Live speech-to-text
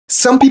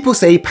Some people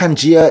say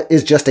Pangea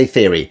is just a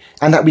theory,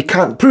 and that we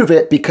can't prove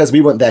it because we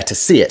weren't there to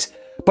see it.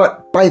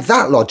 But by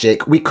that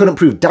logic, we couldn't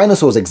prove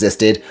dinosaurs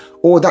existed,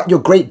 or that your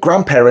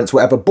great-grandparents were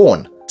ever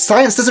born.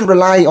 Science doesn't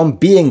rely on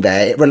being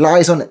there, it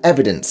relies on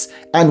evidence.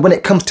 And when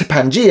it comes to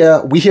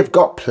Pangea, we have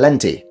got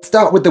plenty.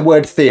 Start with the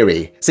word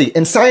theory. See,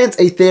 in science,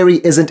 a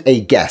theory isn't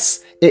a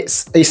guess.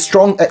 It's a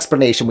strong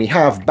explanation we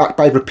have backed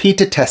by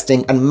repeated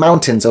testing and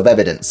mountains of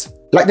evidence.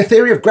 Like the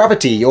theory of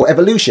gravity or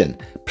evolution,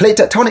 plate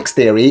tectonics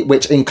theory,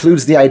 which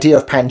includes the idea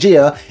of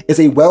Pangea, is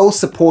a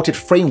well-supported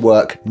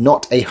framework,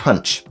 not a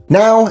hunch.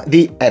 Now,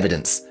 the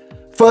evidence.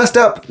 First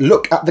up,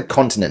 look at the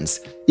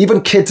continents.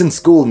 Even kids in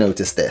school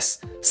notice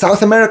this.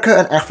 South America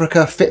and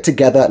Africa fit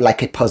together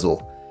like a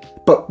puzzle.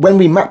 But when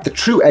we map the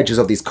true edges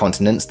of these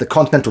continents, the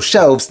continental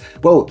shelves,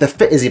 well, the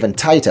fit is even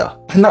tighter.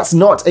 And that's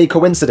not a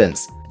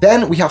coincidence.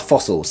 Then we have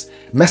fossils.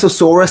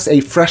 Mesosaurus,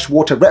 a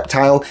freshwater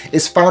reptile,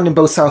 is found in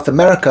both South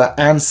America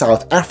and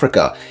South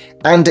Africa.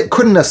 And it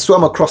couldn't have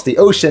swum across the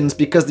oceans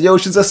because the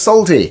oceans are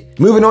salty.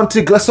 Moving on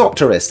to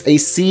Glossopteris, a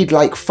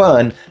seed-like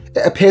fern,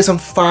 it appears on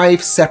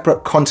 5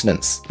 separate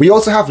continents. We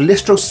also have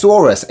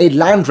Lystrosaurus, a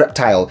land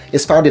reptile,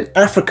 is found in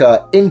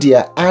Africa,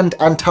 India, and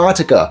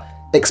Antarctica.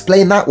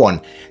 Explain that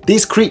one.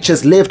 These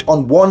creatures lived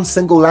on one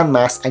single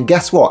landmass, and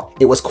guess what?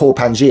 It was called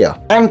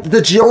Pangea. And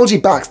the geology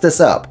backs this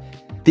up.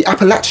 The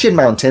Appalachian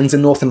Mountains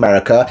in North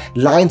America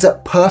lines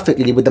up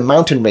perfectly with the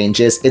mountain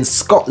ranges in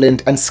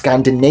Scotland and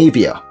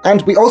Scandinavia.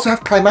 And we also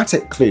have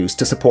climatic clues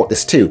to support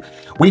this too.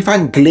 We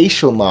find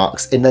glacial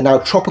marks in the now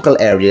tropical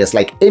areas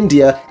like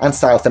India and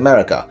South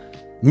America.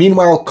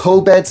 Meanwhile, coal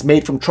beds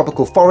made from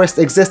tropical forests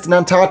exist in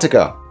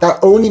Antarctica. That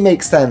only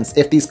makes sense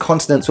if these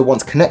continents were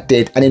once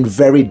connected and in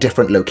very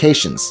different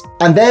locations.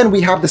 And then we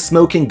have the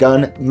smoking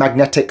gun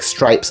magnetic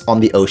stripes on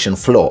the ocean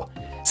floor.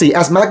 See,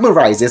 as magma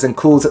rises and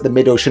cools at the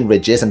mid-ocean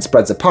ridges and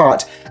spreads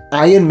apart,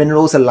 iron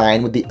minerals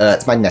align with the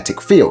Earth's magnetic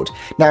field.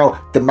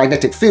 Now, the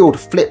magnetic field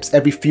flips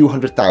every few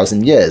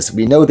 100,000 years.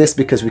 We know this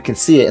because we can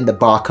see it in the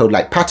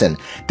barcode-like pattern.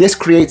 This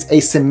creates a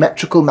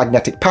symmetrical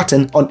magnetic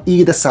pattern on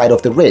either side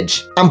of the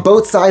ridge. And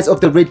both sides of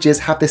the ridges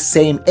have the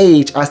same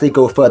age as they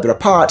go further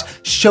apart,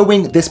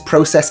 showing this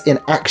process in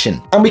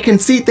action. And we can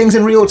see things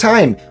in real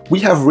time.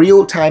 We have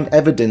real-time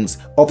evidence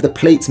of the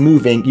plates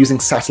moving using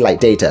satellite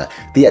data.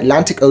 The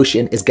Atlantic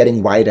Ocean is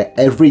getting wider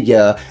every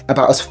year,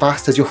 about as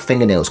fast as your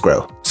fingernails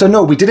grow. So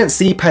no, we didn't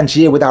see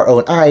Pangea with our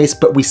own eyes,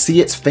 but we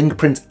see its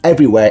fingerprints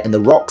everywhere in the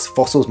rocks,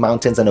 fossils,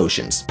 mountains, and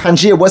oceans.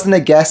 Pangea wasn't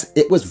a guess,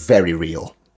 it was very real.